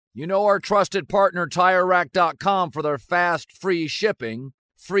You know our trusted partner TireRack.com for their fast, free shipping,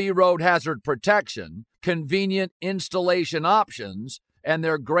 free road hazard protection, convenient installation options, and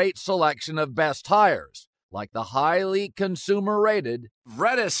their great selection of best tires, like the highly consumer-rated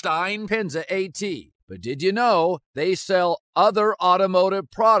Vredestein Pinza AT. But did you know they sell other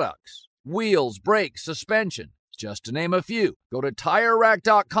automotive products? Wheels, brakes, suspension, just to name a few. Go to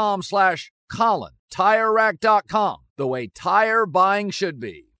TireRack.com/Colin. TireRack.com, the way tire buying should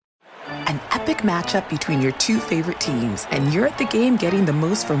be. An epic matchup between your two favorite teams, and you're at the game getting the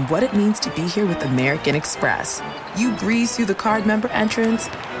most from what it means to be here with American Express. You breeze through the card member entrance,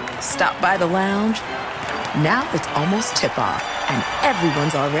 stop by the lounge. Now it's almost tip-off, and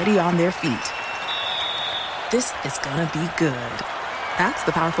everyone's already on their feet. This is gonna be good. That's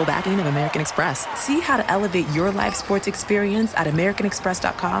the powerful backing of American Express. See how to elevate your live sports experience at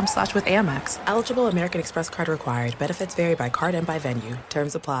americanexpress.com/withAmex. Eligible American Express card required. Benefits vary by card and by venue.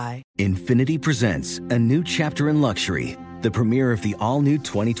 Terms apply. Infinity presents a new chapter in luxury. The premiere of the all-new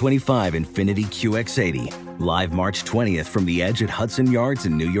 2025 Infinity QX80. Live March 20th from the Edge at Hudson Yards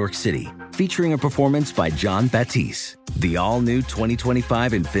in New York City. Featuring a performance by John Batiste. The all-new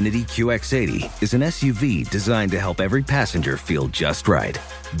 2025 Infinity QX80 is an SUV designed to help every passenger feel just right.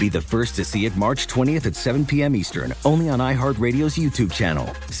 Be the first to see it March 20th at 7 p.m. Eastern, only on iHeartRadio's YouTube channel.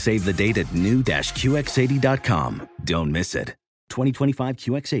 Save the date at new-QX80.com. Don't miss it. 2025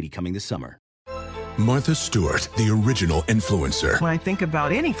 QX80 coming this summer. Martha Stewart, the original influencer. When I think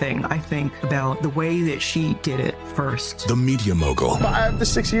about anything, I think about the way that she did it first. The media mogul. 5 to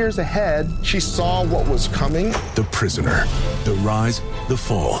 6 years ahead, she saw what was coming. The prisoner. The rise, the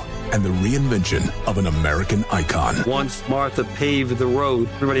fall, and the reinvention of an American icon. Once Martha paved the road,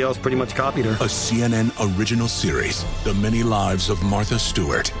 everybody else pretty much copied her. A CNN original series, The Many Lives of Martha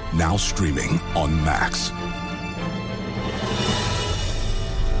Stewart, now streaming on Max.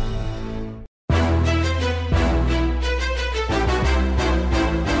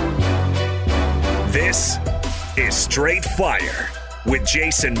 This is Straight Fire with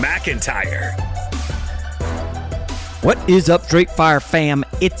Jason McIntyre. What is up, Straight Fire fam?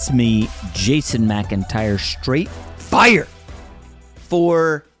 It's me, Jason McIntyre, Straight Fire.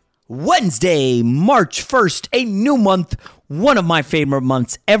 For Wednesday, March 1st, a new month, one of my favorite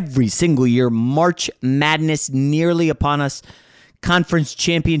months every single year. March Madness nearly upon us. Conference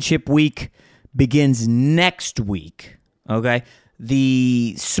Championship Week begins next week, okay?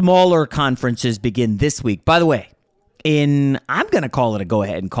 The smaller conferences begin this week. By the way, I'm going to call it go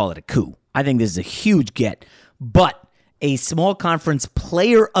ahead and call it a coup. I think this is a huge get. But a small conference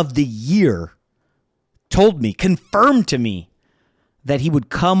player of the year confirmed to me that he would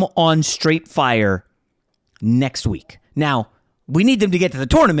come on Straight Fire next week. Now, we need them to get to the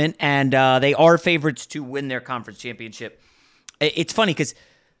tournament, and they are favorites to win their conference championship. It's funny because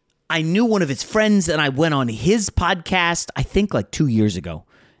I knew one of his friends, and I went on his podcast, I think like 2 years ago.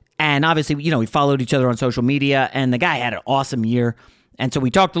 And obviously, we followed each other on social media, and the guy had an awesome year. And so we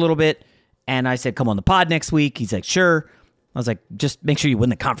talked a little bit, and I said, come on the pod next week. He's like, sure. I was like, just make sure you win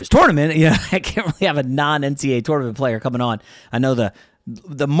the conference tournament. I can't really have a non-NCAA tournament player coming on. I know the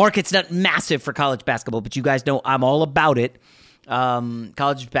market's not massive for college basketball, but you guys know I'm all about it.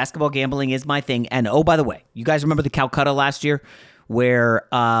 College basketball gambling is my thing. And oh, by the way, you guys remember the Calcutta last year? Where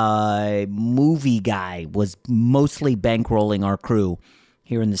a movie guy was mostly bankrolling our crew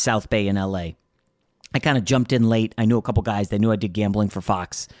here in the South Bay in L.A. I kind of jumped in late. I knew a couple guys. They knew I did gambling for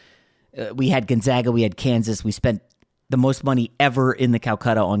Fox. We had Gonzaga. We had Kansas. We spent the most money ever in the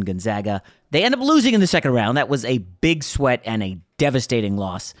Calcutta on Gonzaga. They ended up losing in the second round. That was a big sweat and a devastating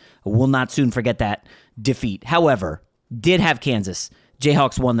loss. I will not soon forget that defeat. However, did have Kansas.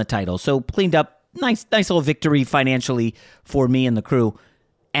 Jayhawks won the title. So cleaned up. Nice little victory financially for me and the crew.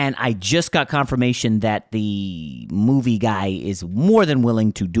 And I just got confirmation that the movie guy is more than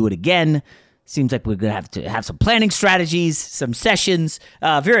willing to do it again. Seems like we're going to have some planning strategies, some sessions.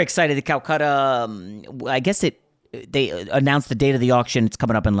 Very excited. The Calcutta, I guess they announced the date of the auction. It's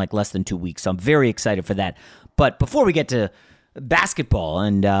coming up in like less than 2 weeks. So I'm very excited for that. But before we get to basketball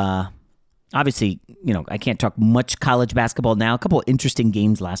and obviously, I can't talk much college basketball now. A couple of interesting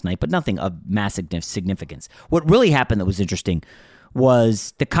games last night, but nothing of massive significance. What really happened that was interesting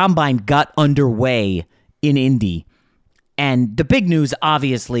was the Combine got underway in Indy. And the big news,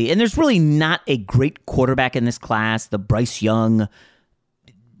 obviously, and there's really not a great quarterback in this class. The Bryce Young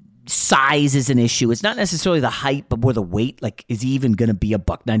size is an issue. It's not necessarily the height, but more the weight. Like, is he even going to be a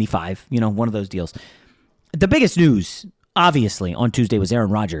 $195? One of those deals. The biggest news, obviously, on Tuesday was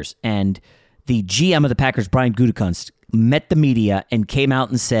Aaron Rodgers. And the GM of the Packers, Brian Gutekunst, met the media and came out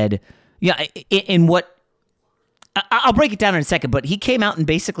and said, in what I'll break it down in a second, but he came out and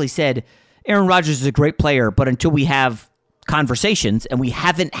basically said Aaron Rodgers is a great player, but until we have conversations, and we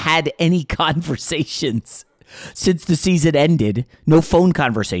haven't had any conversations since the season ended, no phone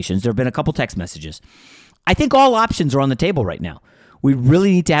conversations. There have been a couple text messages. I think all options are on the table right now. We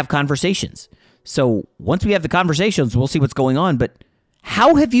really need to have conversations. So once we have the conversations, we'll see what's going on. But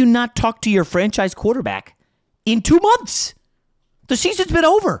how have you not talked to your franchise quarterback in 2 months? The season's been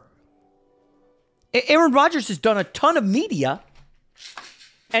over. Aaron Rodgers has done a ton of media,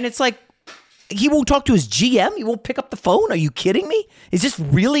 and it's like he won't talk to his GM? He won't pick up the phone? Are you kidding me? Is this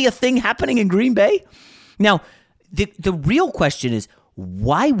really a thing happening in Green Bay? Now, the real question is,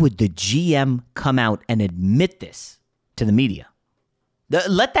 why would the GM come out and admit this to the media?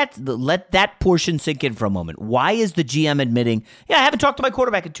 Let that portion sink in for a moment. Why is the GM admitting, I haven't talked to my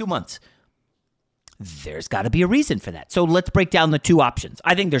quarterback in 2 months? There's got to be a reason for that. So let's break down the two options.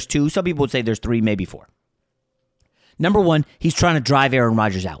 I think there's two. Some people would say there's three, maybe four. Number one, he's trying to drive Aaron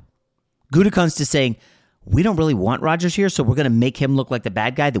Rodgers out. Gutekunst is saying, we don't really want Rodgers here, so we're going to make him look like the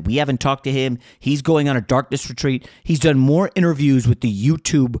bad guy, that we haven't talked to him. He's going on a darkness retreat. He's done more interviews with the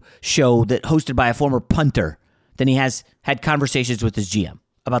YouTube show that hosted by a former punter than he has had conversations with his GM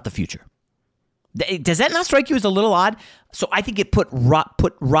about the future. Does that not strike you as a little odd? So I think it put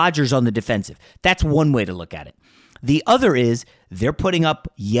Rodgers on the defensive. That's one way to look at it. The other is they're putting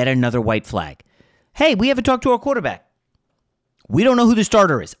up yet another white flag. Hey, we haven't talked to our quarterback. We don't know who the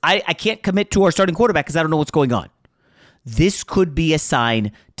starter is. I can't commit to our starting quarterback because I don't know what's going on. This could be a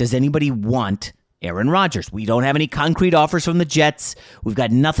sign. Does anybody want Aaron Rodgers? We don't have any concrete offers from the Jets. We've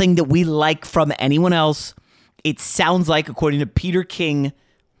got nothing that we like from anyone else. It sounds like, according to Peter King,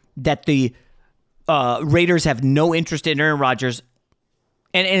 that the Raiders have no interest in Aaron Rodgers.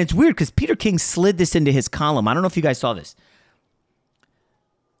 And it's weird because Peter King slid this into his column. I don't know if you guys saw this.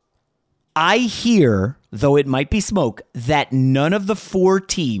 I hear, though it might be smoke, that none of the four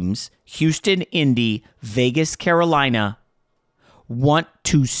teams, Houston, Indy, Vegas, Carolina, want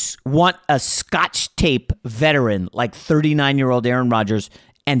a Scotch tape veteran like 39-year-old Aaron Rodgers,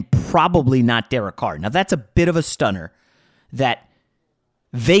 and probably not Derek Carr. Now, that's a bit of a stunner that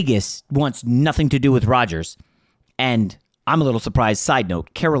Vegas wants nothing to do with Rodgers, and I'm a little surprised. Side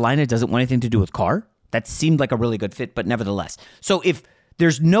note, Carolina doesn't want anything to do with Carr. That seemed like a really good fit, but nevertheless. So if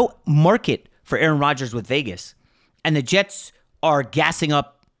there's no market for Aaron Rodgers with Vegas, and the Jets are gassing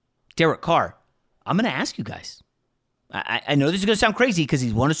up Derek Carr, I'm going to ask you guys. I know this is going to sound crazy because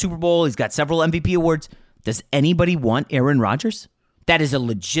he's won a Super Bowl. He's got several MVP awards. Does anybody want Aaron Rodgers? That is a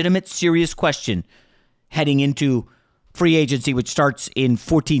legitimate, serious question heading into free agency, which starts in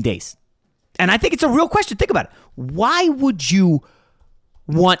 14 days. And I think it's a real question. Think about it. Why would you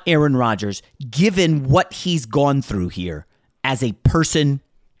want Aaron Rodgers, given what he's gone through here as a person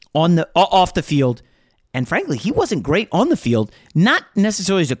off the field? And frankly, he wasn't great on the field, not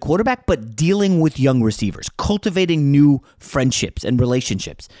necessarily as a quarterback, but dealing with young receivers, cultivating new friendships and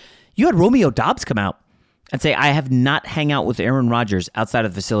relationships. You had Romeo Doubs come out and say, I have not hung out with Aaron Rodgers outside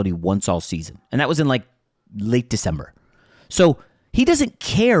of the facility once all season. And that was in like late December. So he doesn't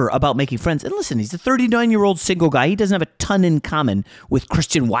care about making friends. And listen, he's a 39-year-old single guy. He doesn't have a ton in common with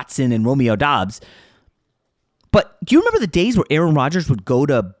Christian Watson and Romeo Doubs. But do you remember the days where Aaron Rodgers would go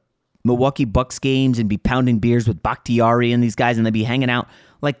to Milwaukee Bucks games and be pounding beers with Bakhtiari and these guys, and they'd be hanging out?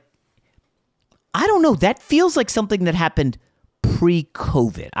 Like, I don't know. That feels like something that happened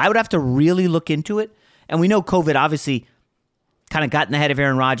pre-COVID. I would have to really look into it. And we know COVID obviously kind of got in the head of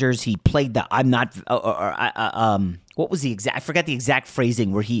Aaron Rodgers. He played the I'm not, what was the exact, I forgot the exact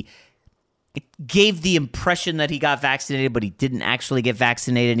phrasing where he gave the impression that he got vaccinated, but he didn't actually get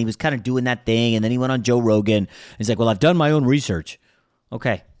vaccinated. And he was kind of doing that thing. And then he went on Joe Rogan. He's like, well, I've done my own research.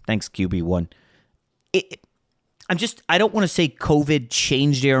 Okay. Thanks, QB1. I don't want to say COVID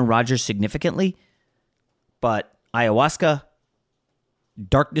changed Aaron Rodgers significantly, but ayahuasca,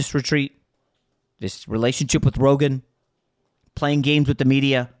 darkness retreat, this relationship with Rogan, playing games with the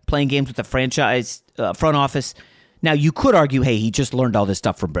media, playing games with the franchise front office. Now, you could argue, hey, he just learned all this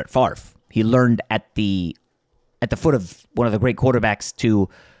stuff from Brett Favre. He learned at the foot of one of the great quarterbacks to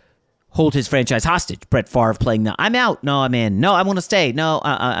hold his franchise hostage. Brett Favre playing the I'm out. No, I'm in. No, I want to stay. No,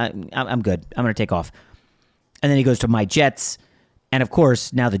 I'm good. I'm going to take off. And then he goes to my Jets. And of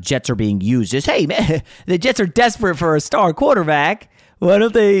course, now the Jets are being used as, hey, man, the Jets are desperate for a star quarterback. Why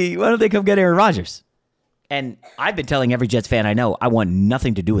don't they come get Aaron Rodgers? And I've been telling every Jets fan I know, I want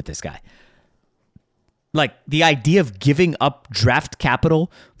nothing to do with this guy. Like, the idea of giving up draft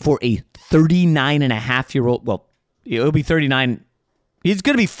capital for a 39-and-a-half-year-old, well, it'll be 39. He's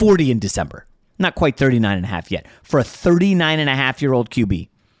going to be 40 in December. Not quite 39 and a half yet. For a 39-and-a-half-year-old QB.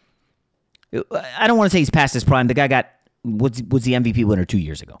 I don't want to say he's past his prime. The guy was the MVP winner 2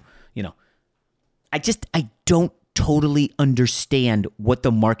 years ago. I don't totally understand what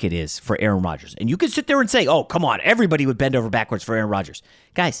the market is for Aaron Rodgers. And you can sit there and say, oh, come on, everybody would bend over backwards for Aaron Rodgers.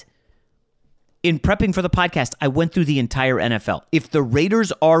 Guys, in prepping for the podcast, I went through the entire NFL. If the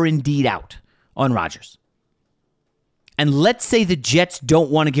Raiders are indeed out on Rodgers, and let's say the Jets don't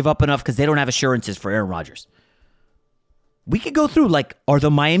want to give up enough because they don't have assurances for Aaron Rodgers, we could go through, are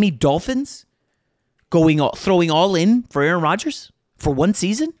the Miami Dolphins throwing all in for Aaron Rodgers for one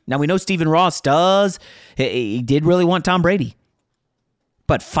season? Now, we know Stephen Ross does. He did really want Tom Brady.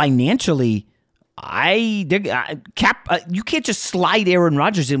 But financially, you can't just slide Aaron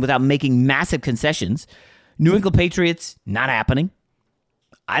Rodgers in without making massive concessions. New England Patriots, not happening.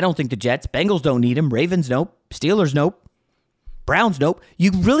 I don't think the Jets. Bengals don't need him. Ravens, nope. Steelers, nope. Browns, nope.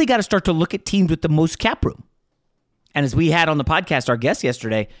 You really got to start to look at teams with the most cap room. And as we had on the podcast, our guest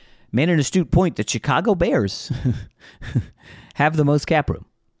yesterday made an astute point that Chicago Bears have the most cap room.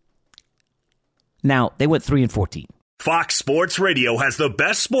 Now, they went 3-14. Fox Sports Radio has the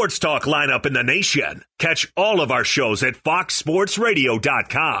best sports talk lineup in the nation. Catch all of our shows at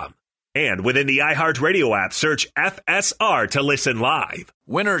foxsportsradio.com. And within the iHeartRadio app, search FSR to listen live.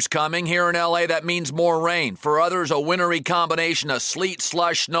 Winter's coming. Here in L.A., that means more rain. For others, a wintry combination of sleet,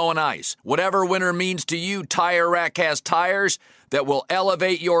 slush, snow, and ice. Whatever winter means to you, Tire Rack has tires that will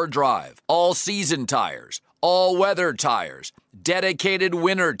elevate your drive. All-season tires. All-weather tires. Dedicated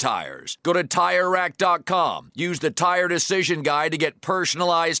winter tires. Go to TireRack.com. Use the Tire Decision Guide to get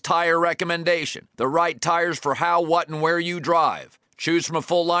personalized tire recommendation. The right tires for how, what, and where you drive. Choose from a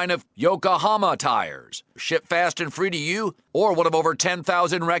full line of Yokohama tires. Ship fast and free to you or one of over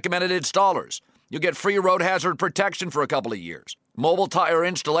 10,000 recommended installers. You'll get free road hazard protection for a couple of years. Mobile tire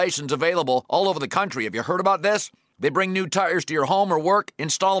installations available all over the country. Have you heard about this? They bring new tires to your home or work,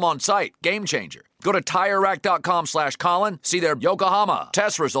 install them on site. Game changer. Go to TireRack.com/Colin. See their Yokohama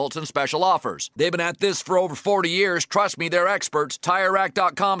test results and special offers. They've been at this for over 40 years. Trust me, they're experts.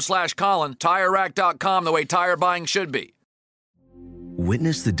 TireRack.com/Colin. TireRack.com, the way tire buying should be.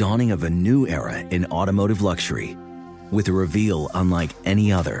 Witness the dawning of a new era in automotive luxury with a reveal unlike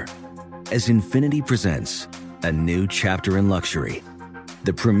any other as Infiniti presents a new chapter in luxury,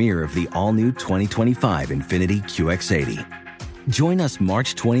 the premiere of the all-new 2025 Infiniti QX80. Join us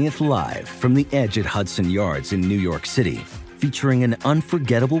March 20th live from the Edge at Hudson Yards in New York City, featuring an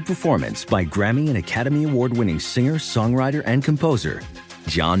unforgettable performance by Grammy and Academy Award-winning singer, songwriter, and composer,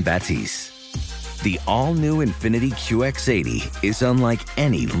 Jon Batiste. The all-new Infiniti QX80 is unlike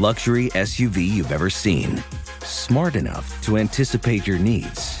any luxury SUV you've ever seen. Smart enough to anticipate your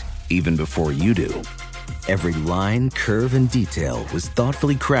needs, even before you do. Every line, curve, and detail was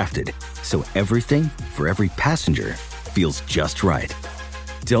thoughtfully crafted, so everything for every passenger feels just right.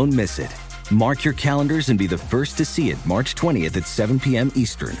 Don't miss it. Mark your calendars and be the first to see it March 20th at 7 p.m.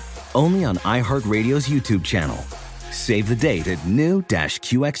 Eastern, only on iHeartRadio's YouTube channel. Save the date at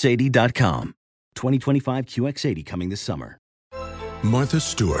new-QX80.com. 2025 QX80 coming this summer. Martha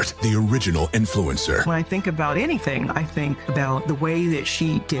Stewart, the original influencer. When I think about anything, I think about the way that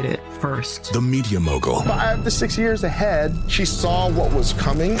she did it first. The media mogul. 5 to 6 years ahead, she saw what was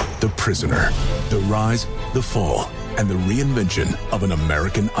coming. The prisoner. The rise, the fall, and the reinvention of an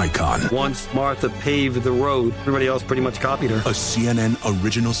American icon. Once Martha paved the road, everybody else pretty much copied her. A CNN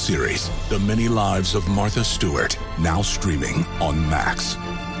original series, The Many Lives of Martha Stewart, now streaming on Max.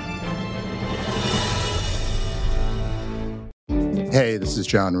 Hey, this is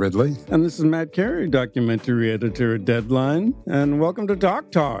John Ridley. And this is Matt Carey, documentary editor at Deadline. And welcome to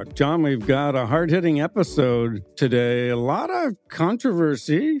Doc Talk. John, we've got a hard-hitting episode today. A lot of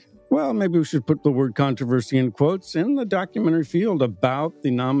controversy. Well, maybe we should put the word controversy in quotes in the documentary field about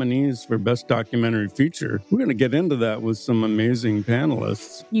the nominees for Best Documentary Feature. We're going to get into that with some amazing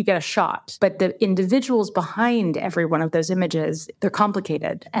panelists. You get a shot, but the individuals behind every one of those images, they're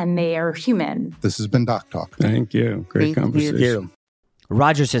complicated and they are human. This has been Doc Talk. Thank you. Great conversation. You.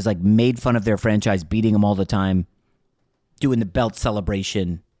 Rodgers has made fun of their franchise, beating them all the time, doing the belt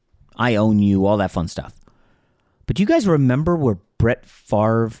celebration, I own you, all that fun stuff. But do you guys remember where Brett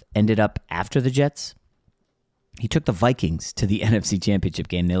Favre ended up after the Jets? He took the Vikings to the NFC Championship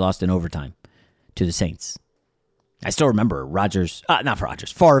game. They lost in overtime to the Saints. I still remember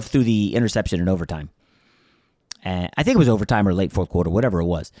Favre threw the interception in overtime. I think it was overtime or late fourth quarter, whatever it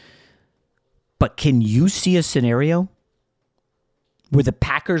was. But can you see a scenario where the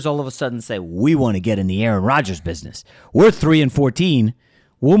Packers all of a sudden say, we want to get in the Aaron Rodgers business. We're 3-14.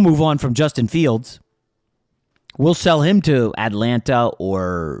 We'll move on from Justin Fields. We'll sell him to Atlanta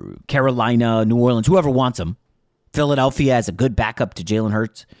or Carolina, New Orleans, whoever wants him. Philadelphia as a good backup to Jalen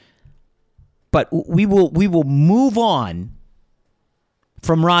Hurts. But we will move on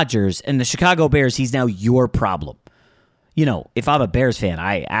from Rodgers and the Chicago Bears. He's now your problem. You know, if I'm a Bears fan,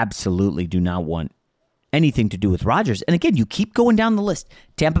 I absolutely do not want anything to do with Rodgers. And again, you keep going down the list.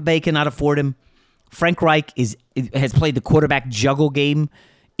 Tampa Bay cannot afford him. Frank Reich has played the quarterback juggle game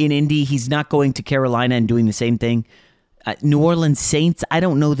in Indy. He's not going to Carolina and doing the same thing. New Orleans Saints, I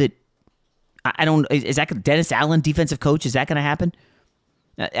don't know that. Is that Dennis Allen, defensive coach? Is that going to happen?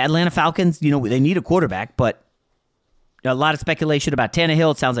 Atlanta Falcons, you know, they need a quarterback, but a lot of speculation about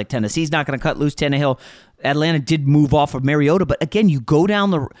Tannehill. It sounds like Tennessee's not going to cut loose Tannehill. Atlanta did move off of Mariota, but again, you go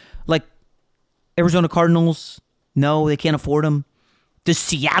down like Arizona Cardinals. No, they can't afford him. Does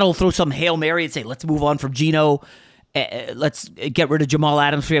Seattle throw some Hail Mary and say, let's move on from Geno? Let's get rid of Jamal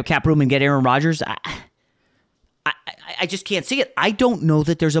Adams, free up cap room, and get Aaron Rodgers? I just can't see it. I don't know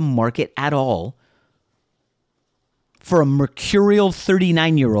that there's a market at all for a mercurial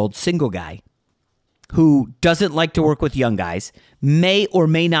 39-year-old single guy who doesn't like to work with young guys, may or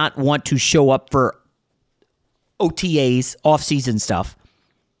may not want to show up for OTAs, off-season stuff.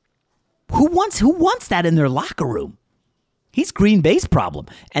 Who wants that in their locker room? He's Green Bay's problem.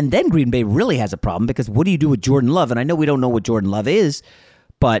 And then Green Bay really has a problem because what do you do with Jordan Love? And I know we don't know what Jordan Love is,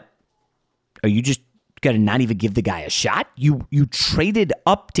 but are you just going to not even give the guy a shot? You traded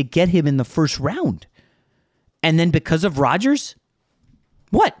up to get him in the first round. And then because of Rodgers?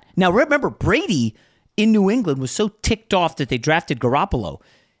 What? Now remember, Brady in New England was so ticked off that they drafted Garoppolo.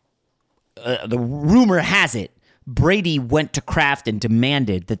 The rumor has it, Brady went to Kraft and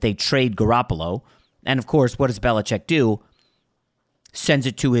demanded that they trade Garoppolo. And of course, what does Belichick do? Sends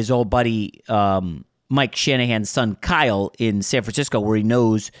it to his old buddy Mike Shanahan's son Kyle in San Francisco, where he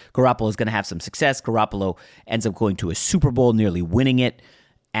knows Garoppolo is going to have some success. Garoppolo ends up going to a Super Bowl, nearly winning it,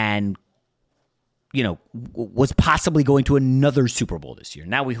 and was possibly going to another Super Bowl this year.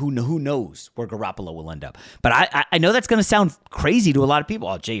 Now who knows where Garoppolo will end up. But I know that's going to sound crazy to a lot of people.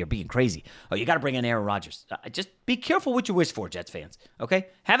 Oh, Jay, you're being crazy. Oh, you got to bring in Aaron Rodgers. Just be careful what you wish for, Jets fans. Okay?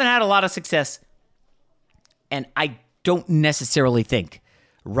 Haven't had a lot of success, and I don't necessarily think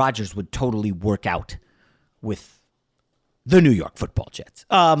Rodgers would totally work out with the New York Football Jets.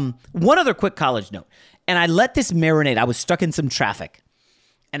 One other quick college note, and I let this marinate. I was stuck in some traffic.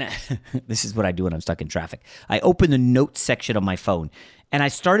 And this is what I do when I'm stuck in traffic. I open the notes section of my phone, and I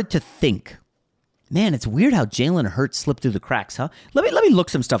started to think, man, it's weird how Jalen Hurts slipped through the cracks, huh? Let me look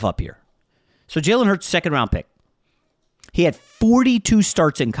some stuff up here. So Jalen Hurts, second-round pick. He had 42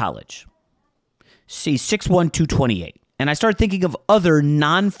 starts in college. See, 6'1", 228. And I started thinking of other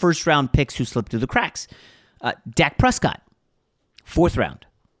non-first-round picks who slipped through the cracks. Dak Prescott, fourth round.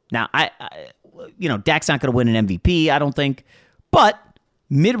 Now, Dak's not going to win an MVP, I don't think, but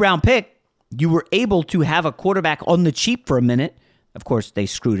mid-round pick, you were able to have a quarterback on the cheap for a minute. Of course, they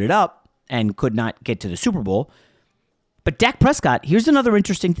screwed it up and could not get to the Super Bowl. But Dak Prescott, here's another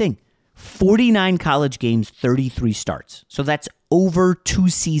interesting thing. 49 college games, 33 starts. So that's over 2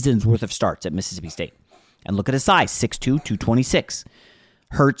 seasons worth of starts at Mississippi State. And look at his size, 6'2", 226.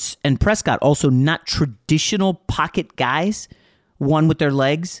 Hurts and Prescott, also not traditional pocket guys, won with their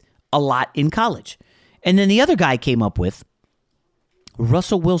legs a lot in college. And then the other guy came up with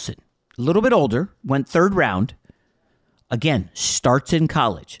Russell Wilson, a little bit older, went third round. Again, starts in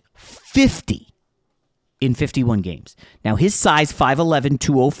college, 50 in 51 games. Now, his size, 5'11",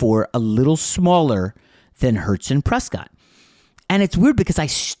 204, a little smaller than Hurts and Prescott. And it's weird because I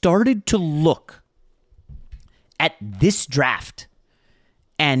started to look at this draft,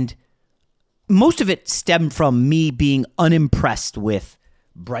 and most of it stemmed from me being unimpressed with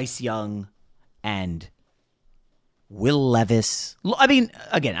Bryce Young and Will Levis. I mean,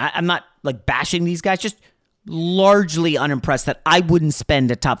 again, I'm not like bashing these guys, just largely unimpressed that I wouldn't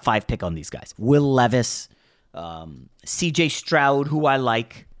spend a top 5 pick on these guys. Will Levis, CJ Stroud, who I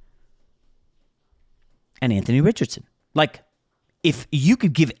like, and Anthony Richardson. Like, if you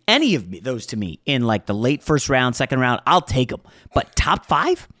could give any of those to me in like the late first round, second round, I'll take them. But top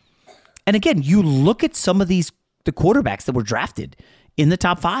 5? And again, you look at some of the quarterbacks that were drafted in the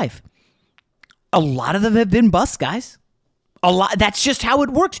top 5. A lot of them have been busts, guys. A lot. That's just how it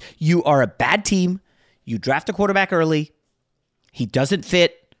works. You are a bad team. You draft a quarterback early. He doesn't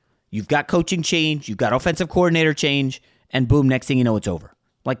fit. You've got coaching change. You've got offensive coordinator change. And boom, next thing you know, it's over.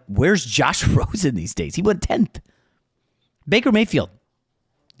 Like, where's Josh Rosen these days? He went 10th. Baker Mayfield.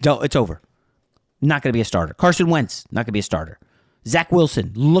 It's over. Not going to be a starter. Carson Wentz, not going to be a starter. Zach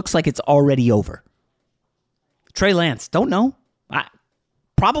Wilson, looks like it's already over. Trey Lance, don't know.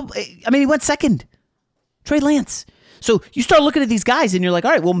 He went second. Trey Lance. So you start looking at these guys and you're like,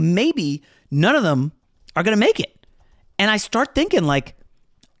 all right, well, maybe none of them are going to make it. And I start thinking like,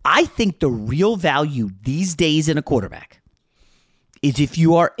 I think the real value these days in a quarterback is if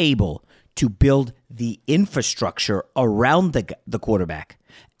you are able to build the infrastructure around the quarterback,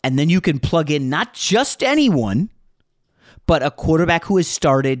 and then you can plug in not just anyone, but a quarterback who has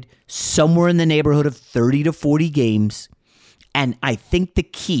started somewhere in the neighborhood of 30 to 40 games. And I think the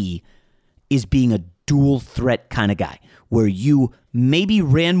key is being a dual threat kind of guy, where you maybe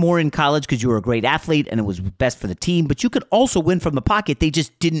ran more in college because you were a great athlete and it was best for the team, but you could also win from the pocket. They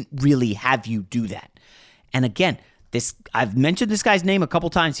just didn't really have you do that. And again, I've mentioned this guy's name a couple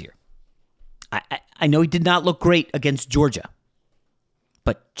times here. I know he did not look great against Georgia,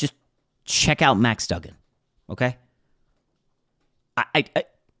 but just check out Max Duggan, okay?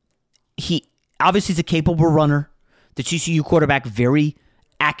 He obviously is a capable runner. The TCU quarterback, very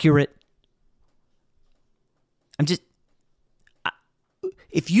accurate.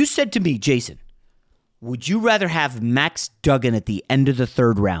 If you said to me, Jason, would you rather have Max Duggan at the end of the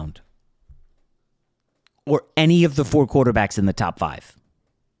third round or any of the 4 quarterbacks in the top 5?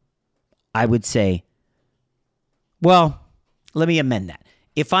 I would say, well, let me amend that.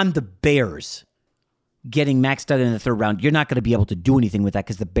 If I'm the Bears getting Max Duggan in the third round, you're not going to be able to do anything with that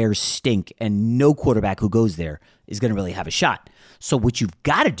because the Bears stink and no quarterback who goes there is going to really have a shot. So what you've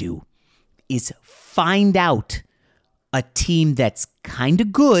got to do is find out a team that's kind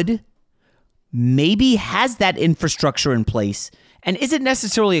of good, maybe has that infrastructure in place, and isn't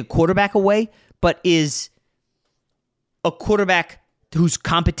necessarily a quarterback away, but is a quarterback who's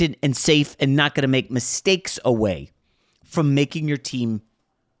competent and safe and not going to make mistakes away from making your team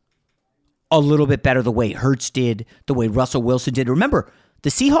a little bit better the way Hurts did, the way Russell Wilson did. Remember, the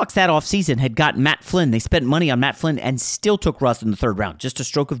Seahawks that offseason had got Matt Flynn. They spent money on Matt Flynn and still took Russ in the third round. Just a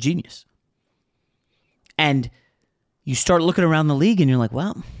stroke of genius. And you start looking around the league and you're like,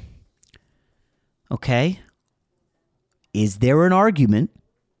 well, okay, is there an argument?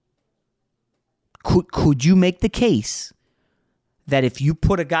 Could you make the case that if you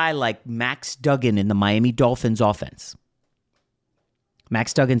put a guy like Max Duggan in the Miami Dolphins offense,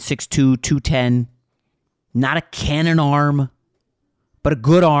 Max Duggan, 6'2", 210, not a cannon arm, but a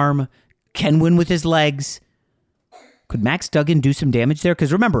good arm, can win with his legs. Could Max Duggan do some damage there?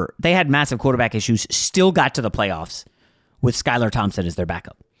 Because remember, they had massive quarterback issues, still got to the playoffs with Skylar Thompson as their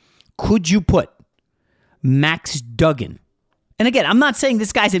backup. Could you put Max Duggan? And again, I'm not saying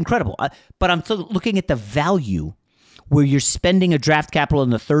this guy's incredible, but I'm looking at the value where you're spending a draft capital in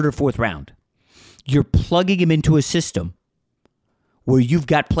the 3rd or 4th round. You're plugging him into a system where you've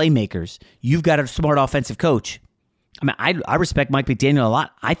got playmakers, you've got a smart offensive coach. I mean, I respect Mike McDaniel a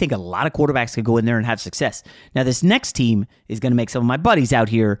lot. I think a lot of quarterbacks could go in there and have success. Now, this next team is going to make some of my buddies out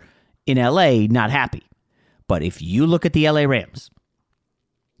here in LA not happy. But if you look at the LA Rams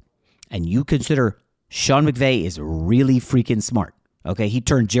and you consider Sean McVay is really freaking smart, okay? He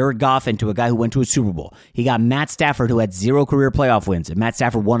turned Jared Goff into a guy who went to a Super Bowl. He got Matt Stafford, who had 0 career playoff wins, and Matt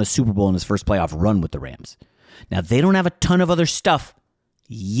Stafford won a Super Bowl in his first playoff run with the Rams. Now, they don't have a ton of other stuff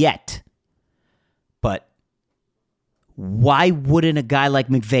yet, but why wouldn't a guy like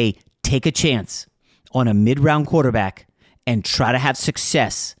McVay take a chance on a mid-round quarterback and try to have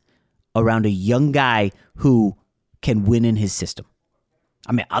success around a young guy who can win in his system?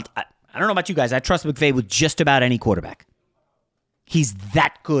 I mean, I don't know about you guys. I trust McVay with just about any quarterback. He's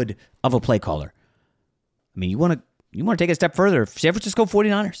that good of a play caller. I mean, you want to take it a step further. San Francisco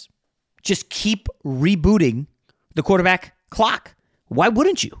 49ers. Just keep rebooting the quarterback clock. Why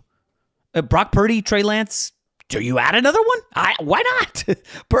wouldn't you? Brock Purdy, Trey Lance, do you add another one? Why not?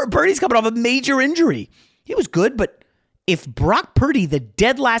 Purdy's coming off a major injury. He was good, but if Brock Purdy, the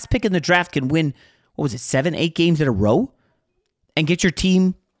dead last pick in the draft, can win, 7, 8 games in a row and get your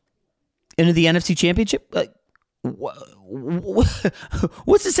team into the NFC Championship,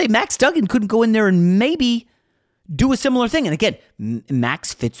 what's to say Max Duggan couldn't go in there and maybe do a similar thing? And again,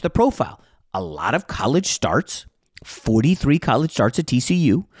 Max fits the profile. A lot of college starts, 43 college starts at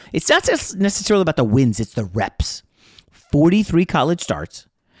TCU. It's not just necessarily about the wins, it's the reps. 43 college starts,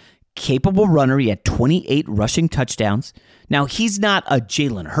 capable runner. He had 28 rushing touchdowns. Now, he's not a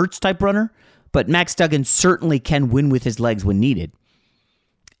Jalen Hurts type runner, but Max Duggan certainly can win with his legs when needed.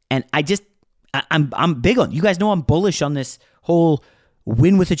 And I'm big on, you guys know I'm bullish on this whole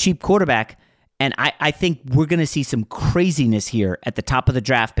win with a cheap quarterback. And I think we're going to see some craziness here at the top of the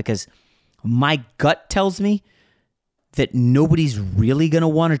draft because my gut tells me that nobody's really going to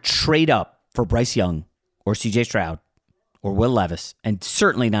want to trade up for Bryce Young or CJ Stroud or Will Levis, and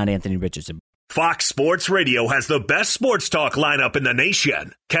certainly not Anthony Richardson. Fox Sports Radio has the best sports talk lineup in the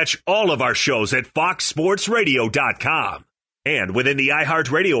nation. Catch all of our shows at foxsportsradio.com. And within the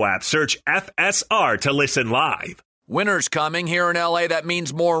iHeartRadio app, search FSR to listen live. Winter's coming. Here in LA, that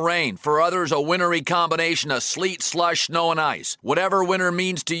means more rain. For others, a wintry combination of sleet, slush, snow, and ice. Whatever winter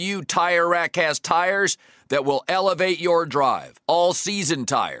means to you, Tire Rack has tires that will elevate your drive. All-season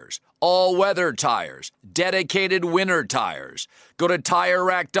tires, all-weather tires, dedicated winter tires. Go to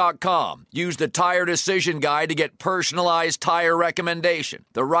TireRack.com. Use the Tire Decision Guide to get personalized tire recommendation.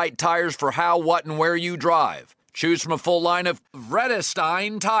 The right tires for how, what, and where you drive. Choose from a full line of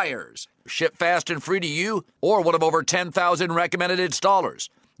Vredestein tires. Ship fast and free to you or one of over 10,000 recommended installers.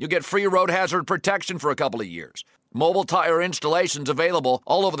 You'll get free road hazard protection for a couple of years. Mobile tire installations available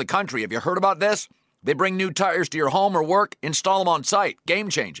all over the country. Have you heard about this? They bring new tires to your home or work, install them on site. Game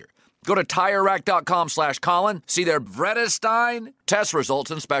changer. Go to TireRack.com/Colin, see their Vredestein test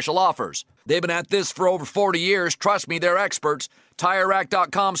results and special offers. They've been at this for over 40 years. Trust me, they're experts.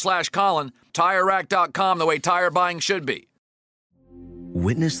 TireRack.com/Colin. TireRack.com, the way tire buying should be.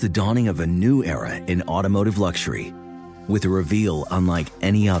 Witness the dawning of a new era in automotive luxury with a reveal unlike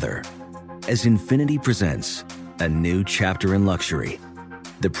any other as Infiniti presents a new chapter in luxury,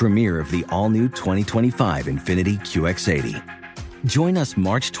 the premiere of the all-new 2025 Infiniti QX80. Join us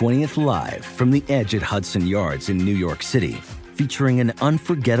March 20th live from the Edge at Hudson Yards in New York City, featuring an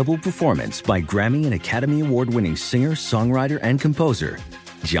unforgettable performance by Grammy and Academy Award-winning singer, songwriter, and composer,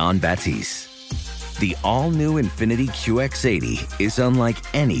 Jon Batiste. The all-new Infiniti QX80 is unlike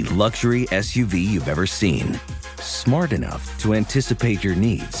any luxury SUV you've ever seen. Smart enough to anticipate your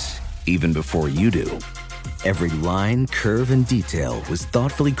needs, even before you do. Every line, curve, and detail was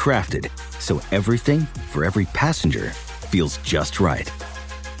thoughtfully crafted, so everything for every passenger feels just right.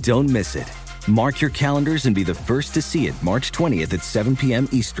 Don't miss it. Mark your calendars and be the first to see it March 20th at 7 p.m.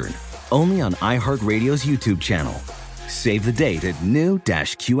 Eastern, only on iHeartRadio's YouTube channel. Save the date at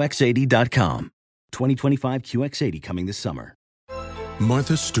new-QX80.com. 2025 QX80 coming this summer.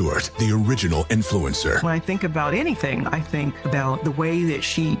 Martha Stewart, the original influencer. When I think about anything, I think about the way that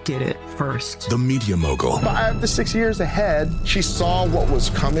she did it first. The media mogul. 5 to 6 years ahead, she saw what was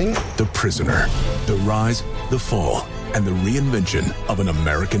coming. The prisoner. The rise, the fall, and the reinvention of an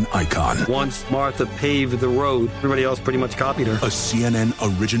American icon. Once Martha paved the road, everybody else pretty much copied her. A CNN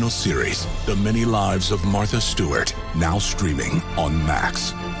original series, The Many Lives of Martha Stewart, now streaming on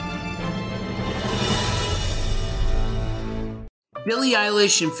Max. Billie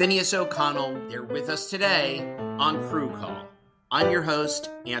Eilish and Phineas O'Connell, they're with us today on Crew Call. I'm your host,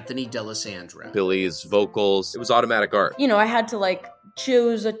 Anthony D'Alessandro. Billie's vocals, it was automatic art. You know, I had to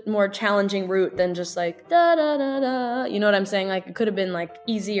choose a more challenging route than just da da da da. You know what I'm saying? It could have been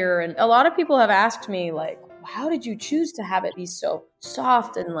easier. And a lot of people have asked me how did you choose to have it be so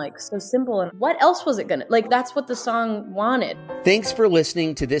soft and so simple? And what else was it gonna that's what the song wanted. Thanks for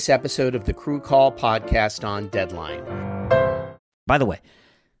listening to this episode of the Crew Call podcast on Deadline. By the way,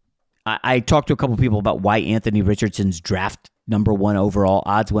 I talked to a couple people about why Anthony Richardson's draft number 1 overall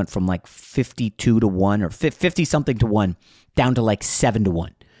odds went from 52 to 1 or 50 something to 1 down to 7 to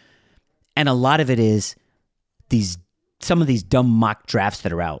 1. And a lot of it is some of these dumb mock drafts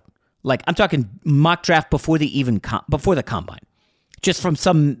that are out. I'm talking mock draft before the combine. Just from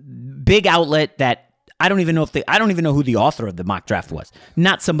some big outlet that I don't even know who the author of the mock draft was.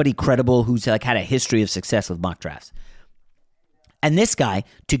 Not somebody credible who's had a history of success with mock drafts. And this guy,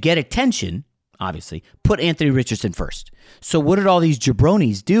 to get attention, obviously, put Anthony Richardson first. So what did all these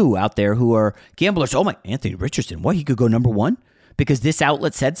jabronis do out there who are gamblers? Oh my, Anthony Richardson, what, he could go number 1? Because this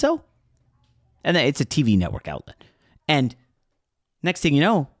outlet said so? And it's a TV network outlet. And next thing you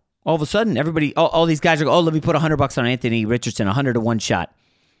know, all of a sudden, everybody, all these guys are going, let me put $100 on Anthony Richardson, 100 to 1 shot.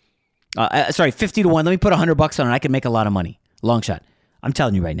 50 to 1, let me put $100 on it, I can make a lot of money. Long shot. I'm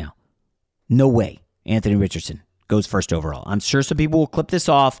telling you right now, no way Anthony Richardson goes first overall. I'm sure some people will clip this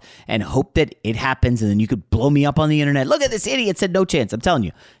off and hope that it happens, and then you could blow me up on the internet. Look at this idiot said no chance. I'm telling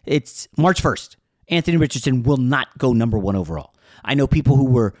you, it's March 1st. Anthony Richardson will not go number 1 overall. I know people who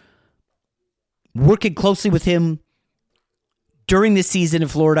were working closely with him during this season in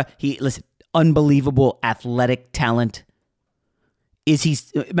Florida. Unbelievable athletic talent.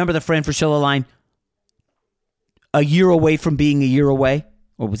 Remember the Fran Fraschilla line? A year away from being a year away?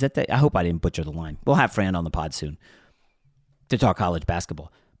 Or was that I hope I didn't butcher the line. We'll have Fran on the pod soon to talk college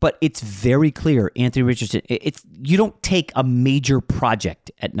basketball. But it's very clear, Anthony Richardson, you don't take a major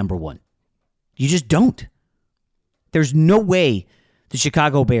project at number 1. You just don't. There's no way the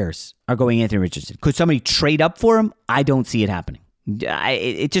Chicago Bears are going Anthony Richardson. Could somebody trade up for him? I don't see it happening.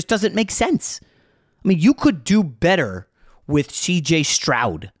 It just doesn't make sense. I mean, you could do better with C.J.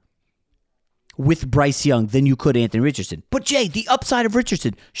 Stroud with Bryce Young than you could Anthony Richardson. But Jay, the upside of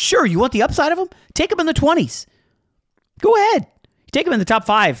Richardson, sure, you want the upside of him? Take him in the 20s. Go ahead. Take him in the top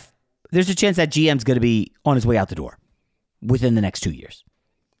 5. There's a chance that GM's going to be on his way out the door. within the next 2 years.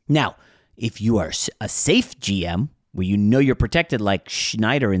 Now, if you are a safe GM, where you know you're protected like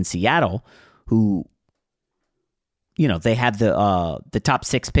Schneider in Seattle, who, they have the top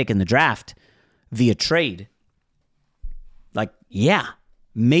 6 pick in the draft via trade,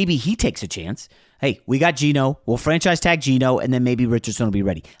 maybe he takes a chance. Hey, we got Geno. We'll franchise tag Geno, and then maybe Richardson will be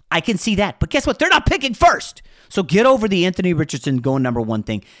ready. I can see that. But guess what? They're not picking first. So get over the Anthony Richardson going number 1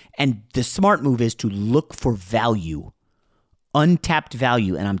 thing. And the smart move is to look for value, untapped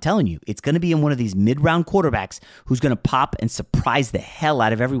value. And I'm telling you, it's going to be in one of these mid-round quarterbacks who's going to pop and surprise the hell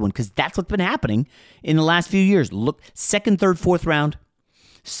out of everyone, because that's what's been happening in the last few years. Look, 2nd, 3rd, 4th round,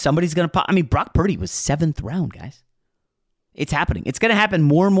 somebody's going to pop. I mean, Brock Purdy was 7th round, guys. It's happening. It's going to happen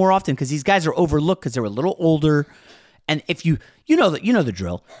more and more often because these guys are overlooked because they're a little older. And if you know the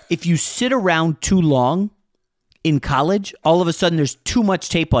drill. If you sit around too long in college, all of a sudden there's too much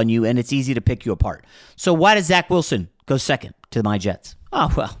tape on you and it's easy to pick you apart. So why does Zach Wilson go 2nd to my Jets? Oh,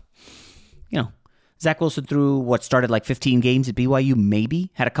 well, Zach Wilson threw what started like 15 games at BYU,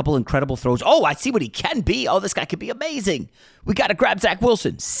 maybe. Had a couple incredible throws. Oh, I see what he can be. Oh, this guy could be amazing. We got to grab Zach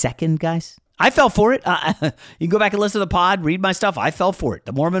Wilson. 2nd, guys. I fell for it. You can go back and listen to the pod, read my stuff. I fell for it.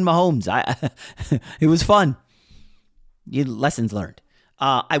 The Mormon Mahomes. It was fun. Lessons learned.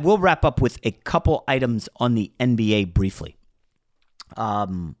 I will wrap up with a couple items on the NBA briefly.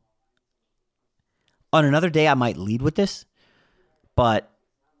 On another day, I might lead with this, but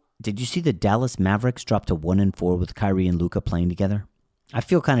did you see the Dallas Mavericks drop to 1-4 with Kyrie and Luka playing together? I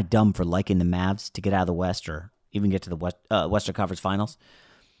feel kind of dumb for liking the Mavs to get out of the West or even get to the Western Conference Finals.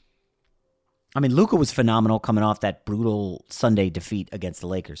 I mean, Luka was phenomenal coming off that brutal Sunday defeat against the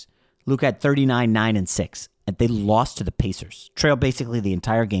Lakers. Luka had 39, 9, and 6, and they lost to the Pacers. Trailed basically the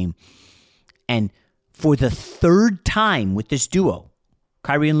entire game. And for the 3rd time with this duo,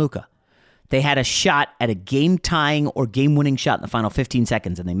 Kyrie and Luka, they had a shot at a game-tying or game-winning shot in the final 15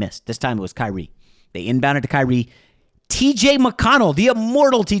 seconds, and they missed. This time it was Kyrie. They inbounded to Kyrie. TJ McConnell, the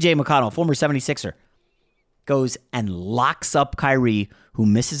immortal TJ McConnell, former 76er, goes and locks up Kyrie, who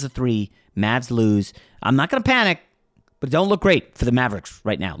misses a 3. Mavs lose. I'm not going to panic, but don't look great for the Mavericks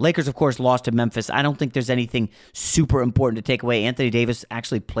right now. Lakers, of course, lost to Memphis. I don't think there's anything super important to take away. Anthony Davis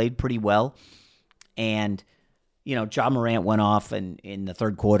actually played pretty well. And, Ja Morant went off in the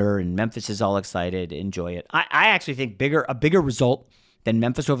 3rd quarter, and Memphis is all excited. Enjoy it. I actually think a bigger result than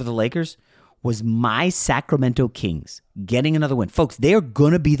Memphis over the Lakers was my Sacramento Kings getting another win. Folks, they are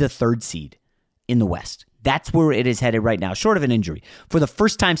going to be the 3rd seed in the West. That's where it is headed right now, short of an injury. For the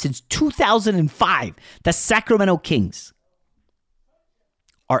first time since 2005, the Sacramento Kings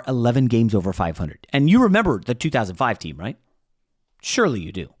are 11 games over 500. And you remember the 2005 team, right? Surely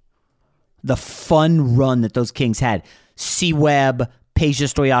you do. The fun run that those Kings had. C-Webb, Peja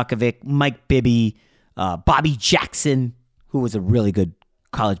Stojakovic, Mike Bibby, Bobby Jackson, who was a really good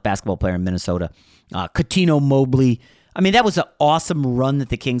college basketball player in Minnesota, Coutinho Mobley. I mean, that was an awesome run that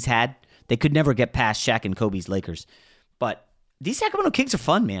the Kings had. They could never get past Shaq and Kobe's Lakers. But these Sacramento Kings are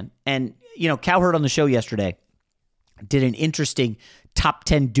fun, man. And, Cowherd on the show yesterday did an interesting top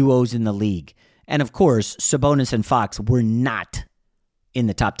 10 duos in the league. And, of course, Sabonis and Fox were not in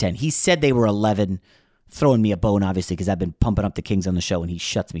the top 10. He said they were 11, throwing me a bone, obviously, because I've been pumping up the Kings on the show, and he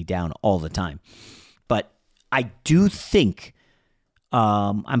shuts me down all the time. But I do think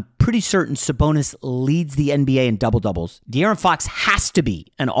I'm pretty certain Sabonis leads the NBA in double-doubles. De'Aaron Fox has to be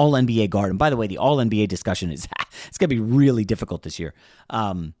an all-NBA guard. And by the way, the all-NBA discussion it's going to be really difficult this year.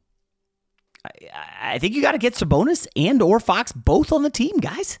 I think you got to get Sabonis and or Fox both on the team,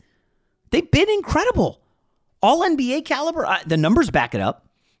 guys. They've been incredible. All-NBA caliber. The numbers back it up.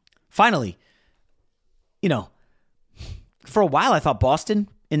 Finally, for a while I thought Boston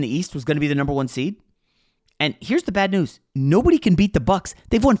in the East was going to be the number 1 seed. And here's the bad news. Nobody can beat the Bucks.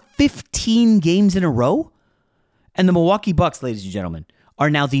 They've won 15 games in a row. And the Milwaukee Bucks, ladies and gentlemen,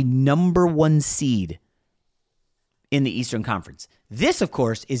 are now the number 1 seed in the Eastern Conference. This, of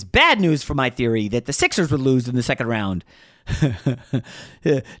course, is bad news for my theory that the Sixers would lose in the 2nd round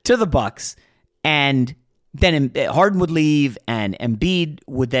to the Bucks. And then Harden would leave and Embiid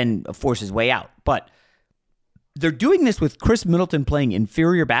would then force his way out. But they're doing this with Chris Middleton playing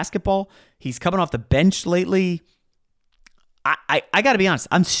inferior basketball. He's coming off the bench lately. I got to be honest.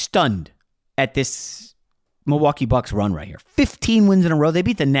 I'm stunned at this Milwaukee Bucks run right here. 15 wins in a row. They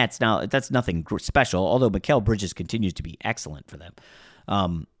beat the Nets. Now, that's nothing special, although Mikal Bridges continues to be excellent for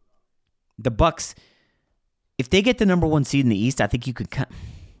them. The Bucks, if they get the number 1 seed in the East, I think you could...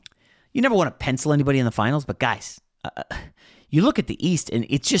 You never want to pencil anybody in the finals, but guys, you look at the East, and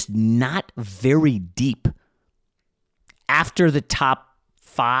it's just not very deep. After the top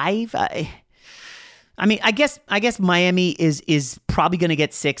 5, I mean, I guess Miami is probably going to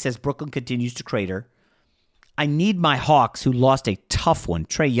get 6 as Brooklyn continues to crater. I need my Hawks, who lost a tough one.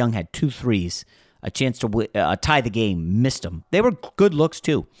 Trae Young had 2 threes, a chance to tie the game, missed them. They were good looks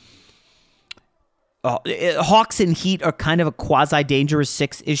too. Hawks and Heat are kind of a quasi-dangerous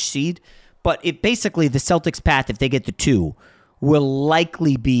 6-ish seed, but basically the Celtics' path, if they get the 2, will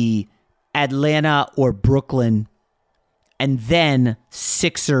likely be Atlanta or Brooklyn, and then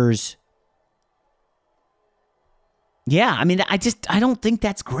Sixers. Yeah, I mean, I don't think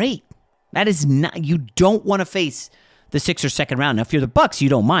that's great. That is not, you don't want to face the Sixers second round. Now, if you're the Bucks, you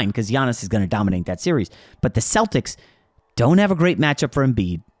don't mind because Giannis is going to dominate that series. But the Celtics don't have a great matchup for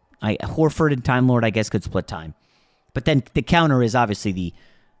Embiid. Horford and Time Lord, I guess, could split time. But then the counter is obviously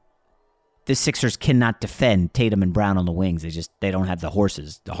the Sixers cannot defend Tatum and Brown on the wings. They don't have the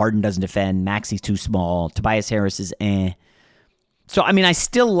horses. Harden doesn't defend. Maxi's too small. Tobias Harris is eh. So, I mean, I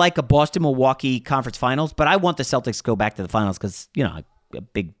still like a Boston-Milwaukee conference finals, but I want the Celtics to go back to the finals because, a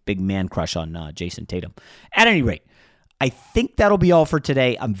big man crush on Jason Tatum. At any rate, I think that'll be all for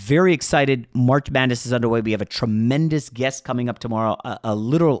today. I'm very excited. March Madness is underway. We have a tremendous guest coming up tomorrow, a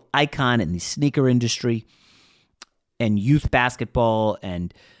literal icon in the sneaker industry and youth basketball,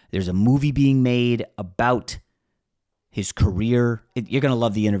 and there's a movie being made about his career. You're going to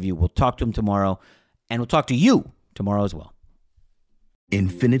love the interview. We'll talk to him tomorrow, and we'll talk to you tomorrow as well.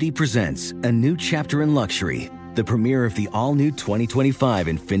 Infiniti presents a new chapter in luxury, the premiere of the all-new 2025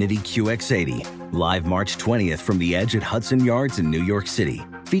 Infiniti QX80, live March 20th from the Edge at Hudson Yards in New York City,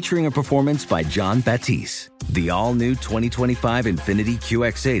 featuring a performance by John Batiste. The all-new 2025 Infiniti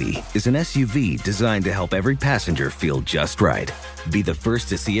QX80 is an SUV designed to help every passenger feel just right. Be the first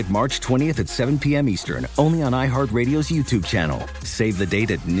to see it March 20th at 7 p.m. Eastern, only on iHeartRadio's YouTube channel. Save the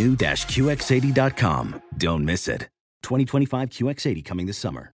date at new-QX80.com. Don't miss it. 2025 QX80 coming this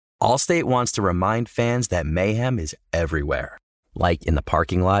summer. Allstate wants to remind fans that mayhem is everywhere. Like in the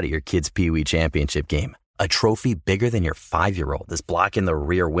parking lot at your kid's Pee Wee Championship game. A trophy bigger than your 5-year-old is blocking the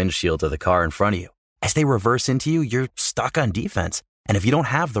rear windshield of the car in front of you. As they reverse into you, you're stuck on defense. And if you don't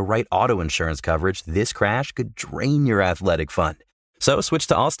have the right auto insurance coverage, this crash could drain your athletic fund. So switch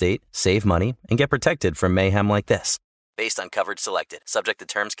to Allstate, save money, and get protected from mayhem like this. Based on coverage selected, subject to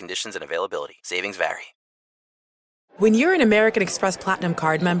terms, conditions, and availability. Savings vary. When you're an American Express Platinum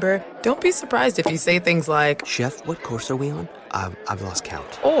card member, don't be surprised if you say things like, "Chef, what course are we on? I've lost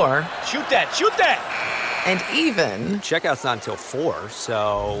count." Or, Shoot that! And even, Checkout's not until 4,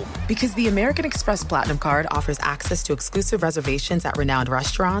 so... Because the American Express Platinum Card offers access to exclusive reservations at renowned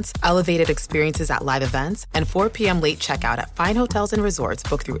restaurants, elevated experiences at live events, and 4 p.m. late checkout at fine hotels and resorts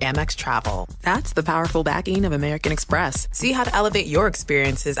booked through Amex Travel. That's the powerful backing of American Express. See how to elevate your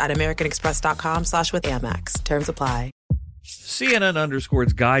experiences at americanexpress.com/withAmex. Terms apply.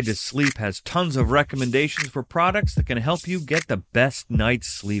 CNN_'s Guide to Sleep has tons of recommendations for products that can help you get the best night's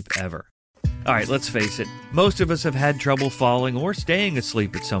sleep ever. All right, let's face it, most of us have had trouble falling or staying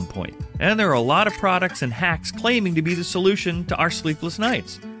asleep at some point, and there are a lot of products and hacks claiming to be the solution to our sleepless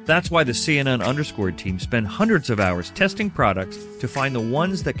nights. That's why the CNN_ team spend hundreds of hours testing products to find the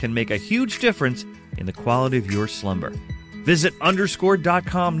ones that can make a huge difference in the quality of your slumber. Visit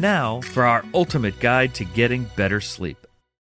underscore.com now for our ultimate guide to getting better sleep.